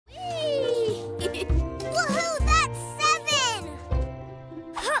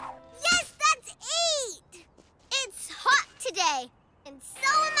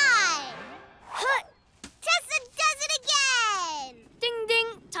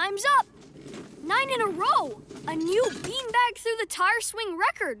time's up. 9 in a row. A new beanbag through the tire swing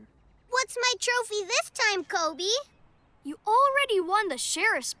record. What's my trophy this time, Kobe? You already won the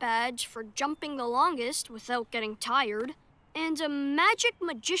sheriff's badge for jumping the longest without getting tired, and a magic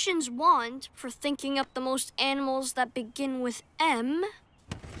magician's wand for thinking up the most animals that begin with M.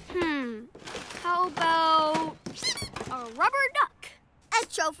 How about a rubber duck? A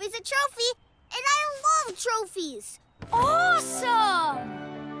trophy's a trophy, and I love trophies. Awesome!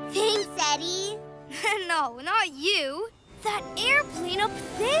 Thanks, Eddie. No, not you. That airplane up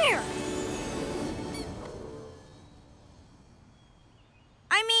there.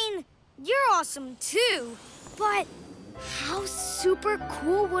 I mean, you're awesome too, but how super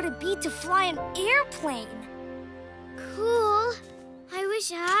cool would it be to fly an airplane? Cool. I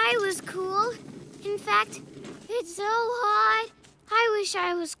wish I was cool. In fact, it's so hot. I wish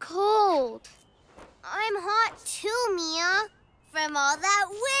I was cold. I'm hot too, Mia. From all that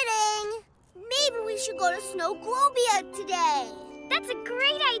winning. Maybe we should go to Snowglobia today. That's a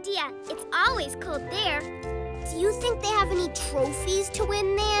great idea. It's always cold there. Do you think they have any trophies to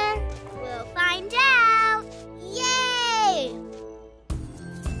win there? We'll find out. Yay!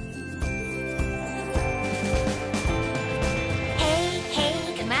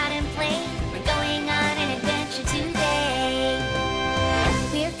 Hey, come out and play. We're going on an adventure today.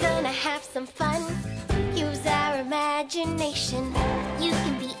 We're gonna have some fun. Use our imagination. You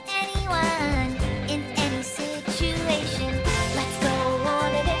can be anyone in any situation. Let's go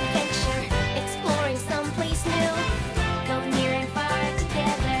on an adventure, exploring someplace new. Go near and far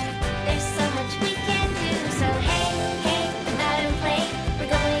together. There's so much we can do. So hey, come out and play. We're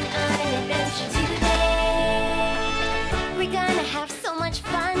going on an adventure today. We're gonna have so much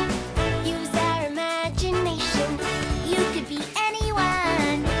fun. Use our imagination. You could be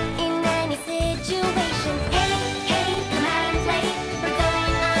anyone in any situation. Hey, come out and play. We're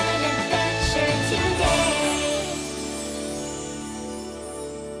going on an adventure today.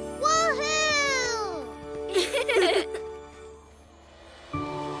 Woohoo!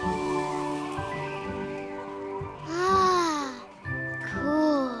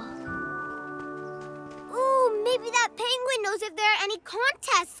 Cool. Ooh, maybe that penguin knows if there are any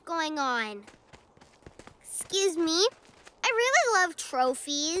contests going on. Excuse me. I really love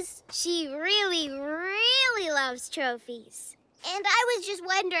trophies. She really, really loves trophies. And I was just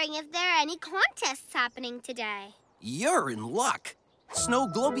wondering if there are any contests happening today. You're in luck.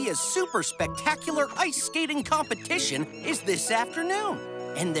 Snowglobia's super spectacular ice skating competition is this afternoon,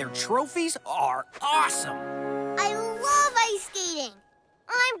 and their trophies are awesome. I love ice skating.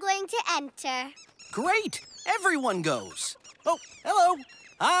 I'm going to enter. Great! Everyone goes. Oh, hello.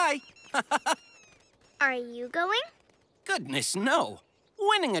 Hi. Are you going? Goodness, no.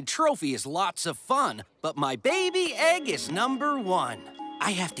 Winning a trophy is lots of fun, but my baby egg is #1.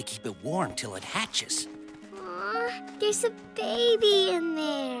 I have to keep it warm till it hatches. Aw, there's a baby in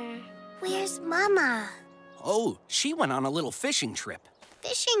there. Where's Mama? Oh, she went on a little fishing trip.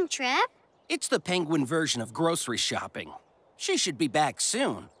 Fishing trip? It's the penguin version of grocery shopping. She should be back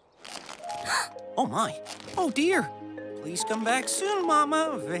soon. Oh, my. Oh, dear. Please come back soon,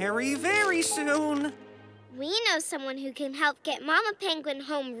 Mama. Very, very soon. We know someone who can help get Mama Penguin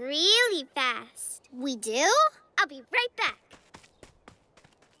home really fast. We do? I'll be right back.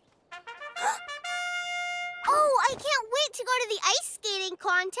 Oh, I can't wait to go to the ice skating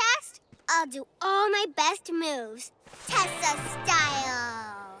contest. I'll do all my best moves. Tessa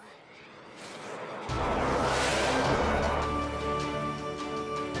style.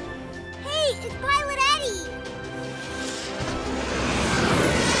 Hey, it's Pilot Eddie.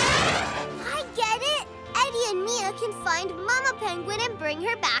 I get it. Eddie and Mia can find Mama Penguin and bring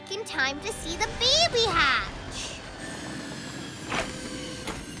her back in time to see the baby hatch.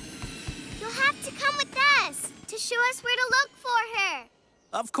 You'll have to come with us to show us where to look for her.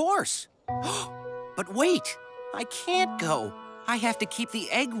 Of course. But wait, I can't go. I have to keep the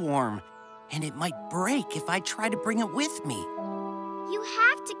egg warm, and it might break if I try to bring it with me. You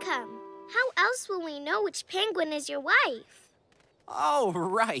have to come. How else will we know which penguin is your wife? Oh,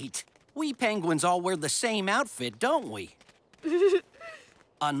 right. We penguins all wear the same outfit, don't we?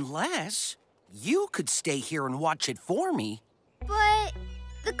 Unless you could stay here and watch it for me. But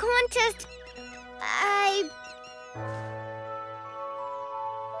the contest, I'd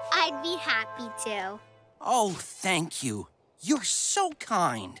be happy to. Oh, thank you. You're so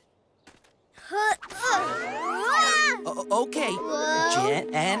kind. Okay.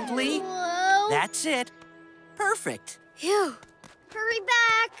 Gently. Whoa. That's it. Perfect. Phew. Hurry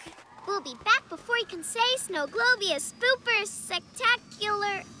back. We'll be back before you can say Snowglobia's spooper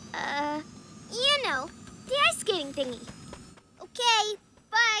spectacular, you know, the ice skating thingy. Okay,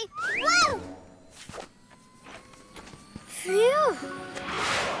 bye. Phew.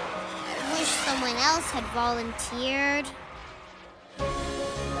 I wish someone else had volunteered.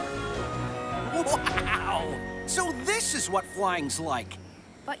 Wow! So this is what flying's like.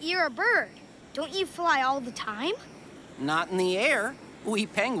 But you're a bird. Don't you fly all the time? Not in the air. We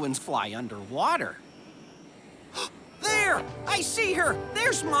penguins fly underwater. There! I see her!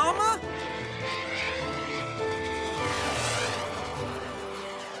 There's Mama!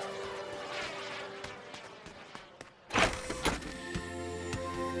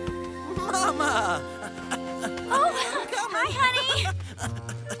 Mama! Oh, hi, honey.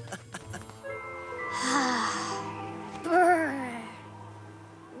 Brr.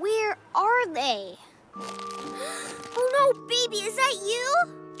 Where are they? Oh no, baby, is that you?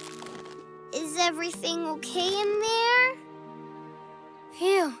 Is everything okay in there?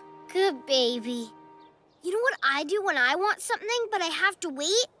 Phew, good baby. You know what I do when I want something but I have to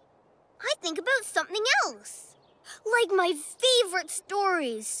wait? I think about something else. Like my favorite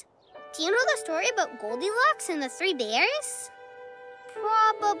stories. Do you know the story about Goldilocks and the 3 bears?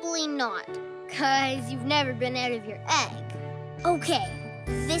 Probably not, 'cause you've never been out of your egg. Okay,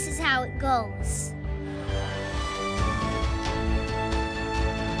 this is how it goes.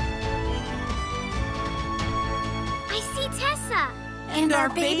 I see Tessa. And our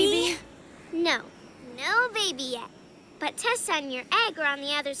baby? No baby yet. But Tessa and your egg are on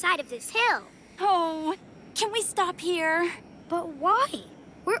the other side of this hill. Oh, can we stop here? But why?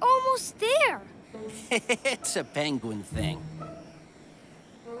 We're almost there. It's a penguin thing.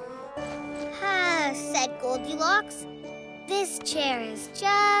 Said Goldilocks. This chair is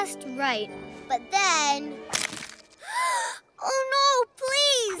just right. But then... Oh no,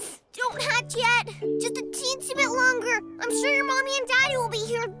 please! Don't hatch yet. Just a teensy bit longer. I'm sure your mommy and daddy will be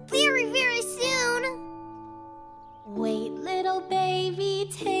here very, very soon. Wait, little baby,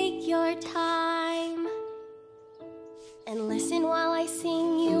 take your time. And listen while I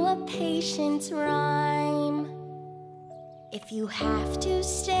sing you a patience rhyme. If you have to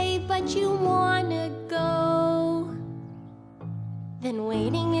stay but you wanna go, then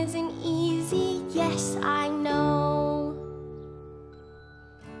waiting isn't easy, yes, I know.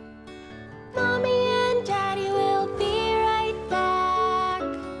 Mommy and Daddy will be right back.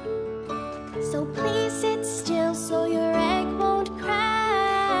 So please sit still so your egg won't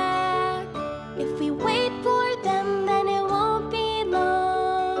crack. If we wait for them, then it won't be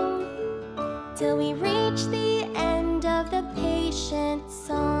long till we reach the end of the patient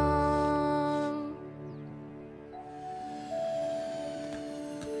song.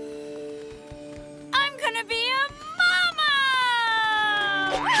 I'm gonna be a mama!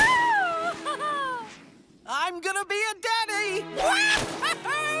 I'm gonna be a daddy!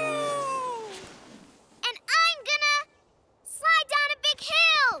 And I'm gonna slide down a big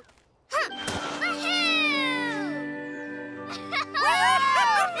hill. A hill!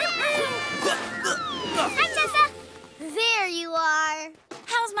 Hi, Tessa. There you are.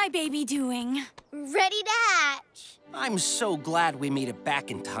 How's my baby doing? Ready to hatch. I'm so glad we made it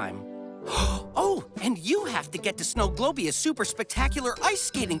back in time. Oh, and you have to get to Snow Globia's super spectacular ice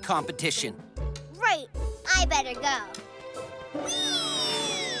skating competition. Right. I better go.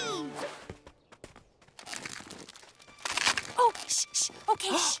 Oh, shh.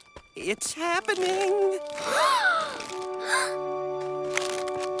 Okay, shh. It's happening.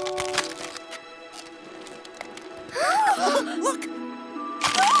 Look!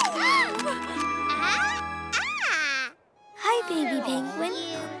 Hi, baby penguin.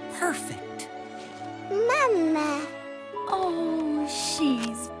 Perfect. Mama. Oh,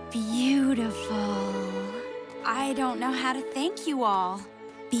 she's beautiful. I don't know how to thank you all.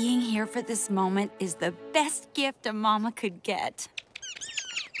 Being here for this moment is the best gift a mama could get.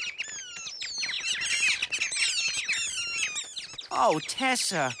 Oh,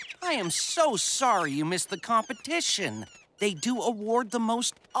 Tessa, I am so sorry you missed the competition. They do award the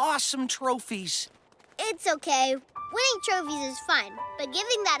most awesome trophies. It's okay. Winning trophies is fun, but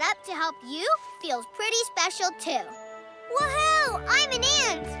giving that up to help you feels pretty special too. Woohoo! I'm an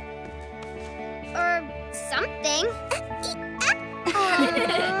ant! Or something.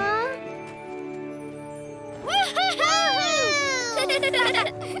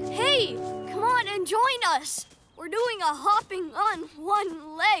 Hey, come on and join us. We're doing a hopping on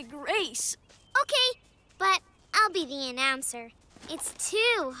one leg race. Okay, but I'll be the announcer. It's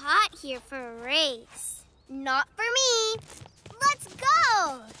too hot here for a race. Not for me. Let's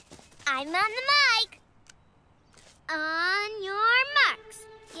go! I'm on the mic. On your marks.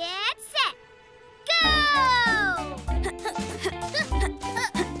 Get set. Go!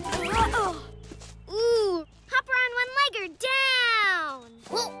 Ooh, hopper on one-legger down.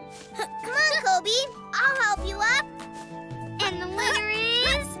 Whoa. Come on, Kobe. I'll help you up.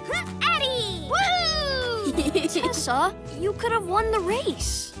 Tessa. You could have won the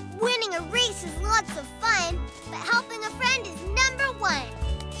race. Winning a race is lots of fun, but helping a friend is #1.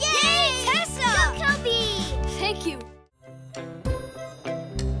 Yay, Tessa! Go, Kobe! Thank you.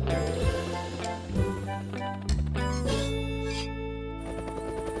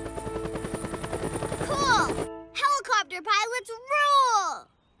 Cool! Helicopter pilots rule!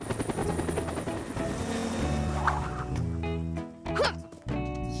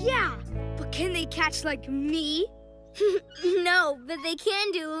 Yeah, but can they catch like me? No, but they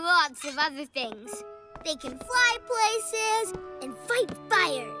can do lots of other things. They can fly places and fight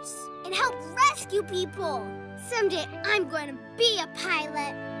fires and help rescue people. Someday I'm going to be a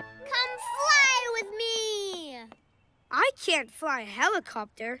pilot. Come fly with me! I can't fly a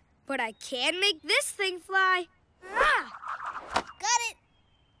helicopter, but I can make this thing fly. Ah! Got it.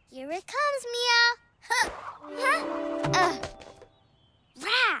 Here it comes, Mia. Huh?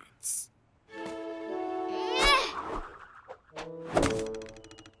 Rats!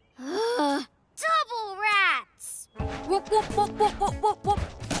 Double rats! Whoop, whoop, whoop, whoop, whoop, whoop, whoop.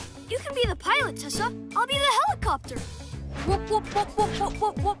 You can be the pilot, Tessa. I'll be the helicopter. Whoop, whoop, whoop, whoop, whoop,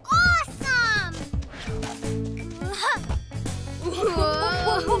 whoop, whoop. Awesome!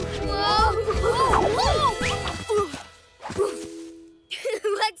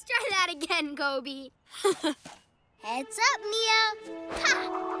 Let's try that again, Kobe. Heads up, Mia. Ha!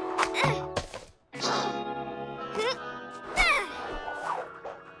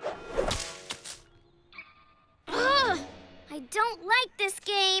 I don't like this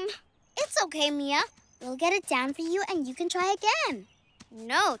game. It's okay, Mia. We'll get it down for you and you can try again.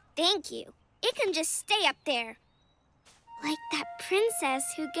 No, thank you. It can just stay up there. Like that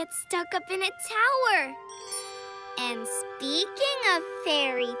princess who gets stuck up in a tower. And speaking of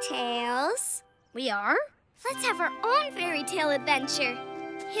fairy tales, We are? let's have our own fairy tale adventure.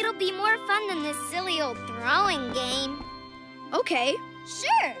 It'll be more fun than this silly old throwing game. Okay.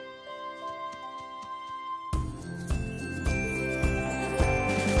 Sure.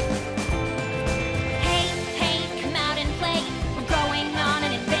 Hey, hey, come out and play. We're going on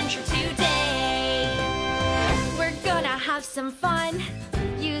an adventure today. We're gonna have some fun.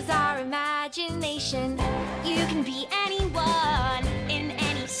 Use our imagination. You can be anyone in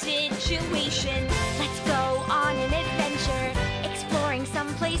any situation. Let's go on an adventure, exploring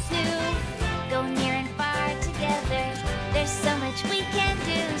someplace new. Go near and far together. There's so much we can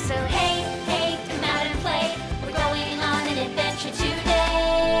do. So hey, hey, come out and play. We're going on an adventure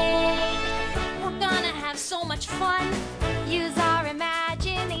today. We're gonna have so much fun. Use our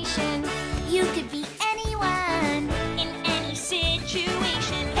imagination. You could be anyone in any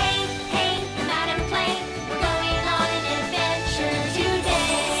situation. Hey, hey, come out and play. We're going on an adventure today.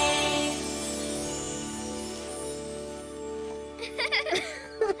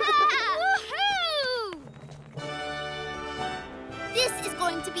 Woohoo! This is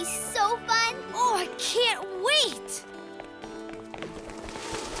going to be so fun. Oh, I can't wait!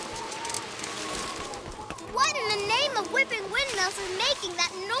 What in the name of whipping windmills is making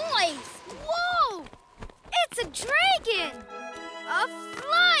that noise? Whoa! It's a dragon! A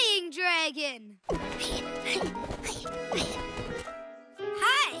flying dragon!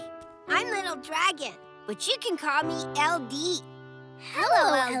 Hi, I'm Little Dragon, but you can call me LD.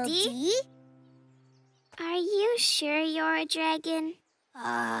 Hello, LD. Are you sure you're a dragon?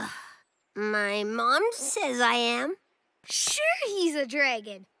 My mom says I am. Sure he's a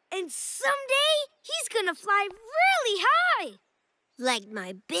dragon. And someday he's gonna fly really high. Like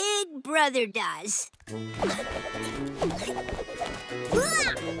my big brother does.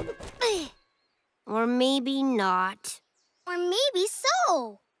 Or maybe not. Or maybe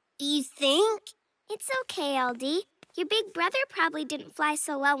so. Do you think? It's okay, LD. Your big brother probably didn't fly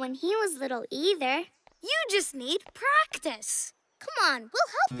so well when he was little either. You just need practice. Come on,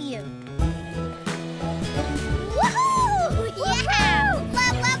 we'll help you. Woohoo! Yeah!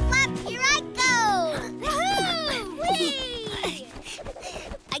 Flap, flap, flap, here I go! Woohoo! Whee!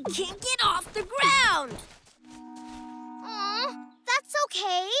 I can't get off the ground. Aw, that's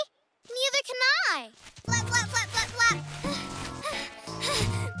okay. Neither can I. Flap, flap, flap, flap, flap.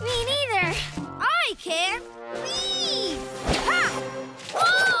 Me neither. I can. Whee! Ha!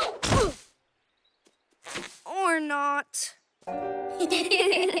 Oh! Or not.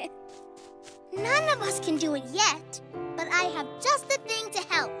 None of us can do it yet, but I have just the thing to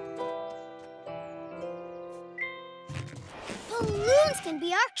help. Balloons can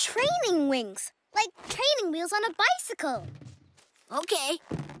be our training wings, like training wheels on a bicycle. Okay.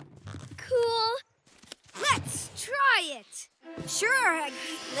 Cool. Let's try it. Sure,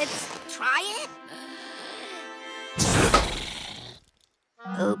 let's try it.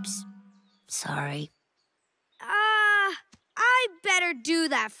 Oops. Sorry. better do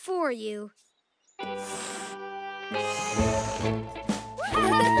that for you. I'm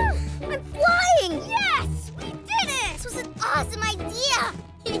flying! Yes! We did it! This was an awesome idea!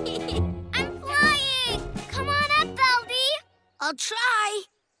 I'm flying! Come on up, Baldy! I'll try.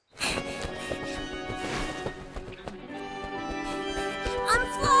 I'm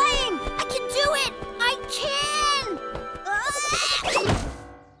flying! I can do it! I can!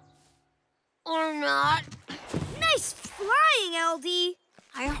 Or not. Nice flying, LD.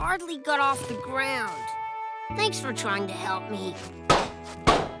 I hardly got off the ground. Thanks for trying to help me.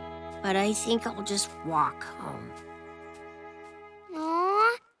 But I think I'll just walk home.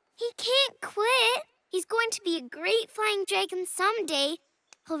 Aw, he can't quit. He's going to be a great flying dragon someday.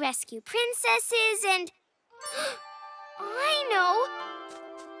 He'll rescue princesses and... I know!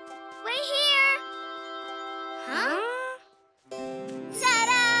 Wait here! Huh?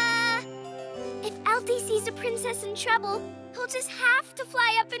 Ta-da! If LD sees a princess in trouble, he'll just have to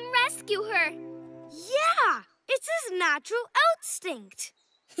fly up and rescue her. Yeah! It's his natural instinct.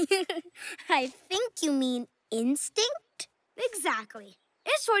 I think you mean instinct? Exactly.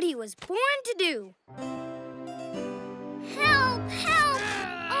 It's what he was born to do. Help! Help!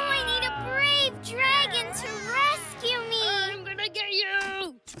 Oh, I need a brave dragon to rescue me. I'm gonna get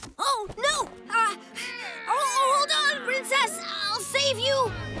you! Oh, no! Hold on, princess! I'll save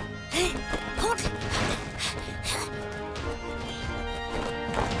you!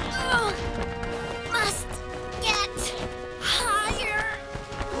 Must get higher!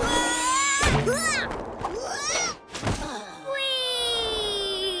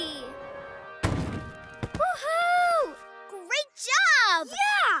 Whee! Woohoo! Great job!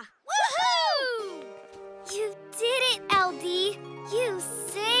 Yeah! Woohoo! You did it, LD. You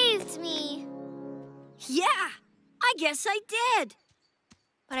saved me. Yeah, I guess I did.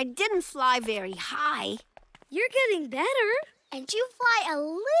 But I didn't fly very high. You're getting better. And you fly a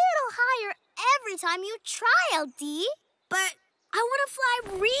little higher every time you try, LD. But I want to fly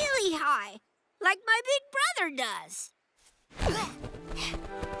really high, like my big brother does.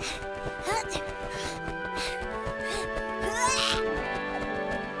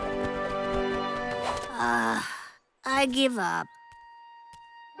 I give up.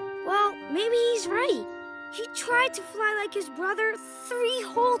 Well, maybe he's right. He tried to fly like his brother 3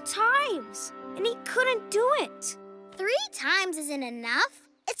 whole times, and he couldn't do it. 3 times isn't enough.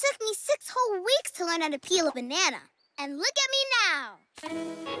 It took me 6 whole weeks to learn how to peel a banana. And look at me now.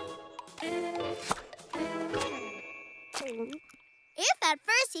 If at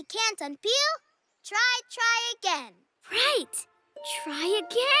first you can't unpeel, try again. Right. Try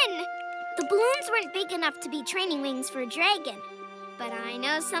again. The balloons weren't big enough to be training wings for a dragon. But I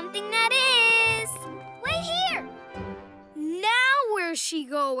know something that is. Wait here. Now where's she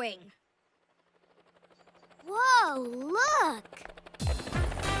going? Whoa, look.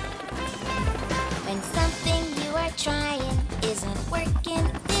 When something you are trying isn't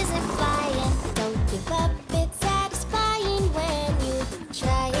working, isn't flying, don't give up, it's satisfying when you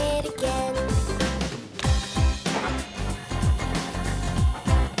try it again.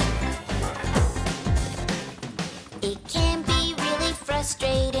 It can be really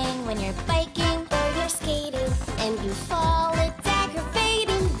frustrating when you're biking or you're skating and you fall, it's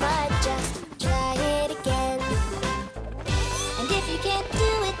aggravating, but just try it again. And if you can't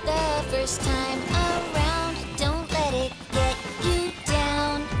do it the first time around, don't let it get you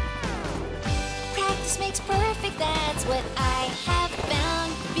down. Practice makes perfect, that's what I have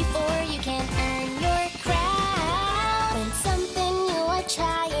found. Before you can earn your crown. When something you are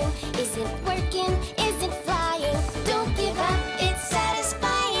trying isn't working, isn't flying, don't give up, it's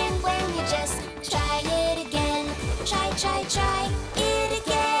satisfying when you just try it again. Try it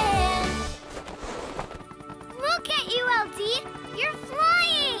again. Look at you, LD. You're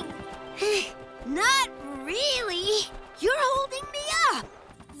flying. Not really. You're holding me up.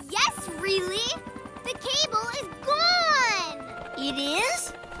 Yes, really. The cable is gone. It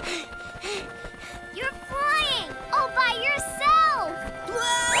is? You're flying all by yourself.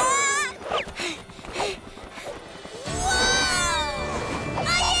 Whoa!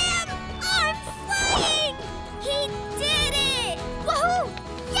 I'm flying! He did it. Woohoo!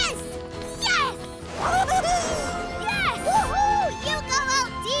 Yes! Yes! Yes. Woohoo! You go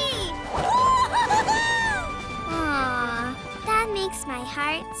LD! Aw, that makes my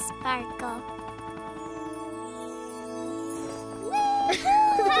heart sparkle.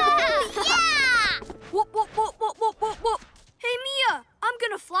 Yeah! Whoop, whoop, whoop, whoop, whoop, whoop, whoop. Hey, Mia, I'm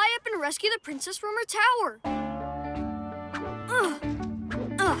gonna fly up and rescue the princess from her tower.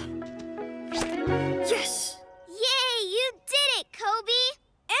 Yes. Yay, you did it, Kobe.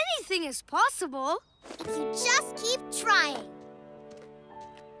 Anything is possible. If you just keep trying.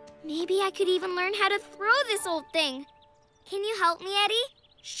 Maybe I could even learn how to throw this old thing. Can you help me, Eddie?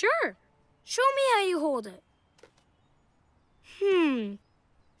 Sure. Show me how you hold it.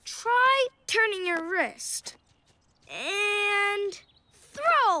 Try turning your wrist. And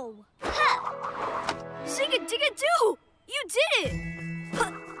throw! Zig-a-dig-a-doo! You did it! I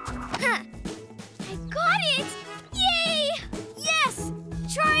got it! Yay! Yes!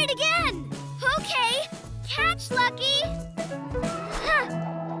 Try it again! Okay, catch, Lucky!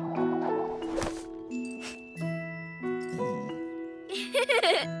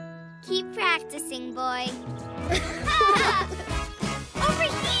 Keep practicing, boy. Over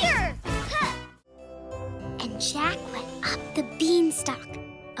here! And Jack went up the beanstalk,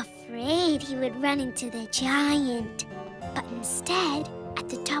 afraid he would run into the giant. But instead, at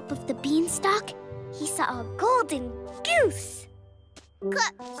the top of the beanstalk, he saw a golden goose.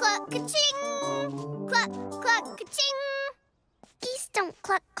 Cluck, cluck, ka-ching! Cluck, cluck, ka-ching! Geese don't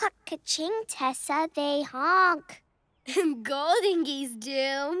cluck, cluck, ka-ching, Tessa. They honk. Golden geese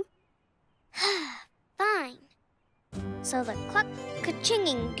do. Fine. So the cluck,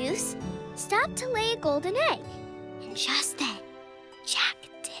 ka-chinging goose stopped to lay a golden egg. And just then, Jack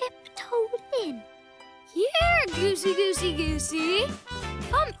tiptoed in. Here, Goosey, Goosey, Goosey.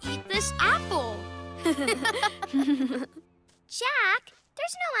 Come eat this apple. Jack,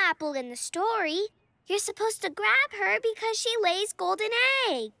 there's no apple in the story. You're supposed to grab her because she lays golden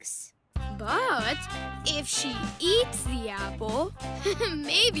eggs. But if she eats the apple,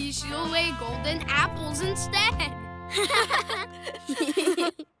 maybe she'll lay golden apples instead.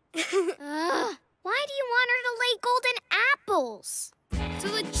 Why do you want her to lay golden apples? So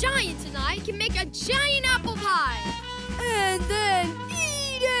the giant and I can make a giant apple pie. And then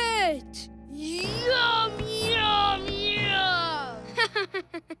eat it! Yum, yum, yum!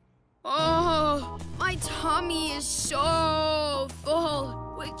 Oh, my tummy is so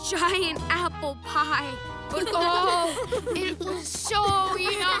full with giant apple pie. Oh, it was so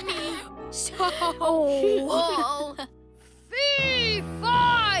yummy. So full. Fee,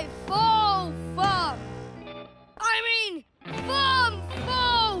 fi, fo, fum. I mean, fum,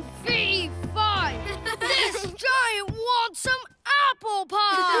 fo, fee, fi. This giant wants some apple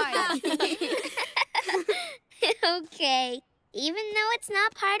pie. Okay, even though it's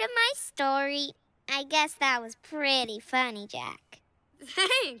not part of my story, I guess that was pretty funny, Jack.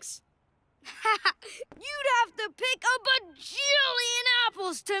 Thanks. You'd have to pick a bajillion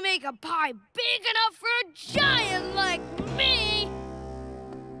apples to make a pie big enough for a giant like me.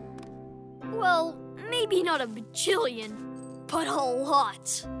 Well, maybe not a bajillion, but a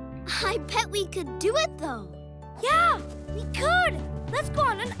lot. I bet we could do it, though. Yeah, we could. Let's go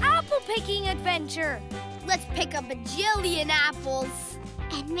on an apple picking adventure. Let's pick a bajillion apples.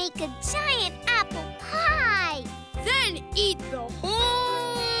 And make a giant apple pie. Then eat the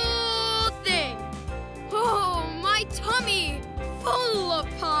whole thing. Oh, my tummy full of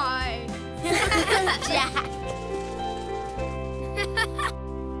pie. Jack.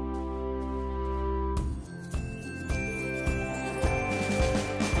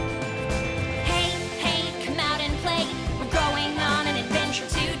 Hey, come out and play. We're going on an adventure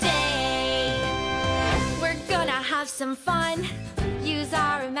today. We're gonna have some fun. Use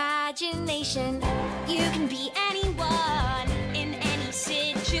our imagination. You can be anyone in any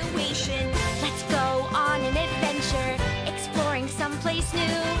situation. Let's go on an adventure, exploring someplace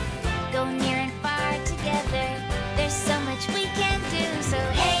new. Go near and far together. There's so much we can do. So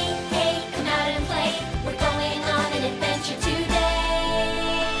hey, come out and play. We're going on an adventure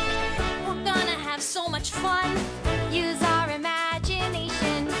today. We're gonna have so much fun. Use our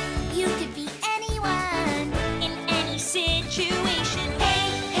imagination. You could be anyone in any situation.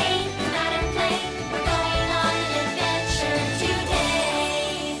 Hey, come out and play. We're going on an adventure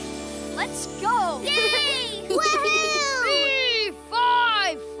today. Let's go. Yay! Woohoo! 3,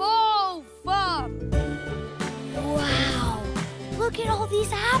 5, 4, 5. Wow, look at all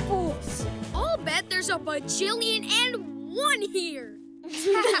these apples. I'll bet there's a bajillion and one here.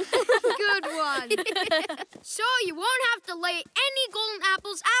 Good one. So you won't have to lay any golden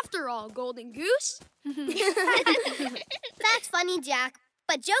apples after all, Golden Goose. That's funny, Jack.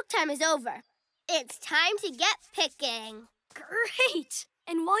 But joke time is over. It's time to get picking. Great.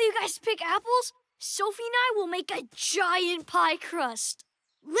 And while you guys pick apples, Sophie and I will make a giant pie crust.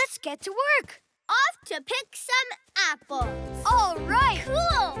 Let's get to work. Off to pick some apples. All right.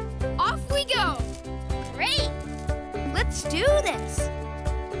 Cool. Off we go. Great. Let's do this.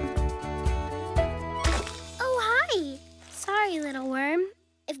 Oh, hi. Sorry, little worm.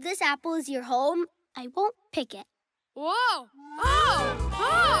 If this apple is your home, I won't pick it. Whoa! Oh!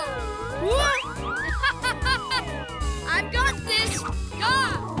 What? I've got this!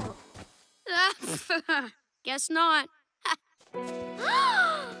 Go! Guess not.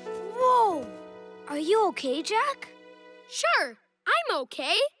 Whoa! Are you okay, Jack? Sure, I'm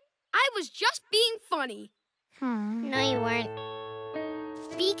okay. I was just being funny. No, you weren't.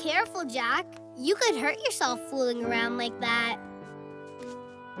 Be careful, Jack. You could hurt yourself fooling around like that.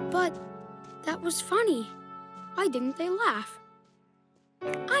 But that was funny. Why didn't they laugh?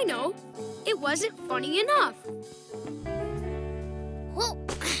 I know. It wasn't funny enough. Well,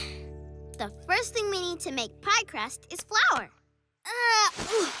 the first thing we need to make pie crust is flour.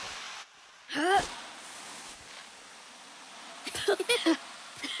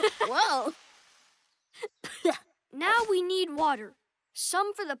 Whoa. Now we need water.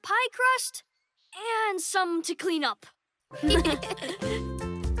 Some for the pie crust and some to clean up.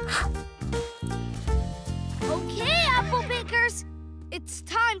 Okay, apple pickers. It's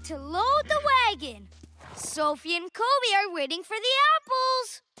time to load the wagon. Sophie and Kobe are waiting for the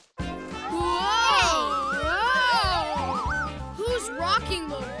apples. Whoa! Whoa! Who's rocking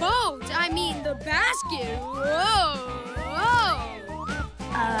the boat? I mean, the basket. Whoa!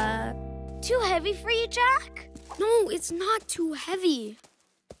 Whoa! Too heavy for you, Jack? No, it's not too heavy.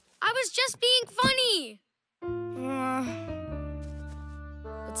 I was just being funny.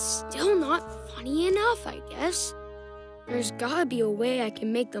 It's still not funny enough, I guess. There's gotta be a way I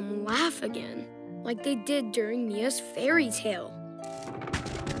can make them laugh again, like they did during Mia's fairy tale.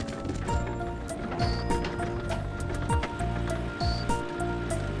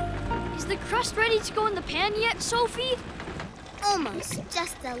 Is the crust ready to go in the pan yet, Sophie? Almost.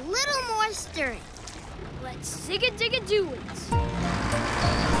 Just a little more stirring. Let's zig-a-dig-a-do it.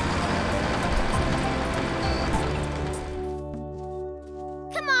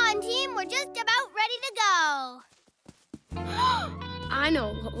 Come on, team. We're just about ready to go. I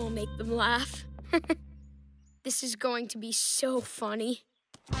know what will make them laugh. This is going to be so funny.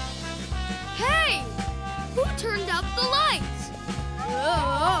 Hey! Who turned out the lights?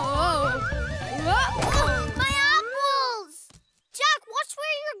 Whoa! Whoa! My apples! Jack, watch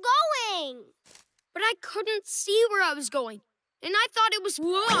where you're going. But I couldn't see where I was going, and I thought it was... Whoa!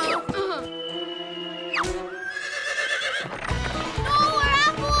 No, our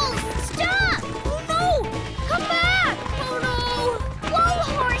apples! Stop! Oh, no! Come back! Oh, no! Whoa,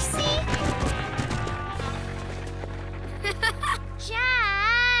 horsey!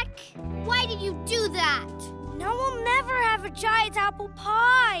 Jack! Why did you do that? Now we'll never have a giant apple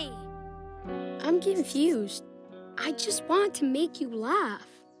pie. I'm confused. I just wanted to make you laugh.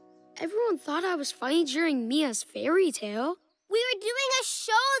 Everyone thought I was funny during Mia's fairy tale. We were doing a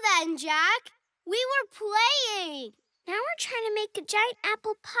show then, Jack. We were playing. Now we're trying to make a giant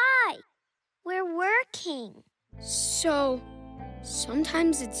apple pie. We're working. So,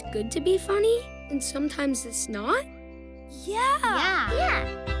 sometimes it's good to be funny, and sometimes it's not? Yeah.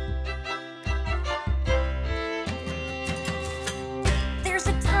 There's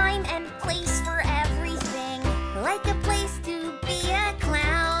a time and place for everything, like a place to be a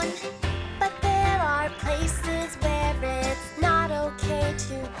clown. But there are places where it's not okay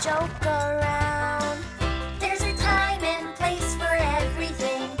to joke around. There's a time and place for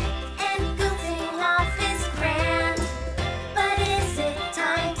everything, and goofing off is grand. But is it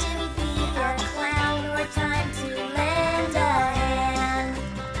time to be a clown or time to lend a hand?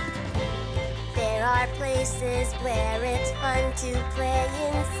 There are places where it's fun to play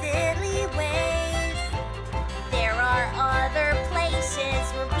in silly ways. There are other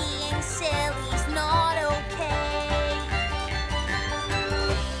places where being silly's not okay.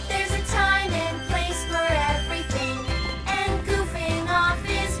 There's a time and place for everything, and goofing off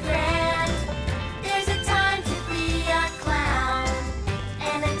is grand. There's a time to be a clown,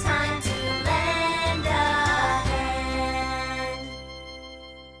 and a time to lend a hand.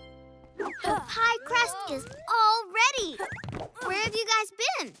 The pie crust is all ready. Where have you guys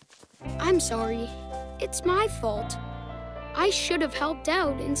been? I'm sorry. It's my fault. I should have helped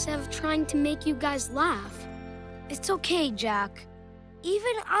out instead of trying to make you guys laugh. It's okay, Jack.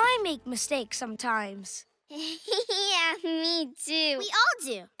 Even I make mistakes sometimes. Yeah, me too. We all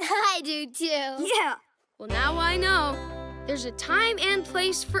do. I do too. Yeah. Well, now I know. There's a time and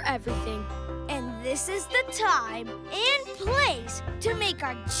place for everything. And this is the time and place to make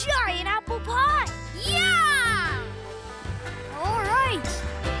our giant apple pie. Yeah! All right.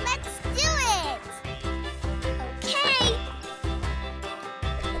 Let's do it. Okay.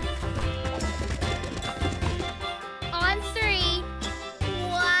 On 3.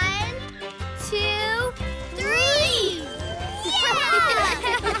 1, 2, 3. Yeah!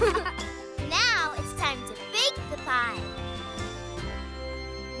 Now it's time to bake the pie.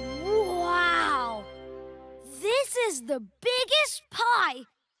 Wow. This is the biggest pie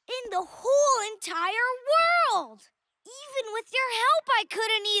in the whole entire world. Even with your help, I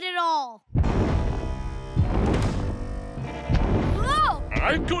couldn't eat it all. Whoa!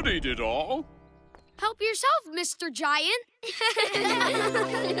 I could eat it all. Help yourself, Mr. Giant.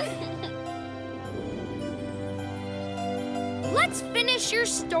 Let's finish your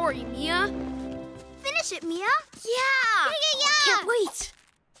story, Mia. Finish it, Mia. Yeah! Can't wait.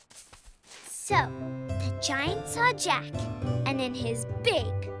 So, the giant saw Jack, and in his big,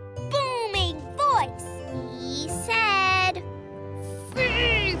 booming voice, he said,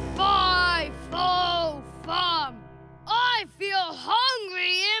 Fee, fi, fo, fum. I feel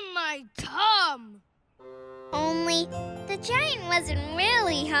hungry in my tum. Only the giant wasn't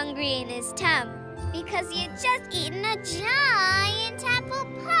really hungry in his tum because he had just eaten a giant apple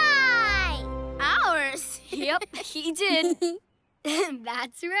pie. Ours. Yep, he did.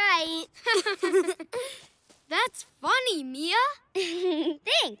 That's right. That's funny, Mia.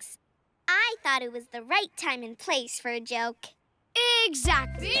 Thanks. I thought it was the right time and place for a joke.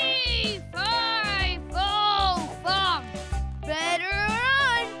 Exactly.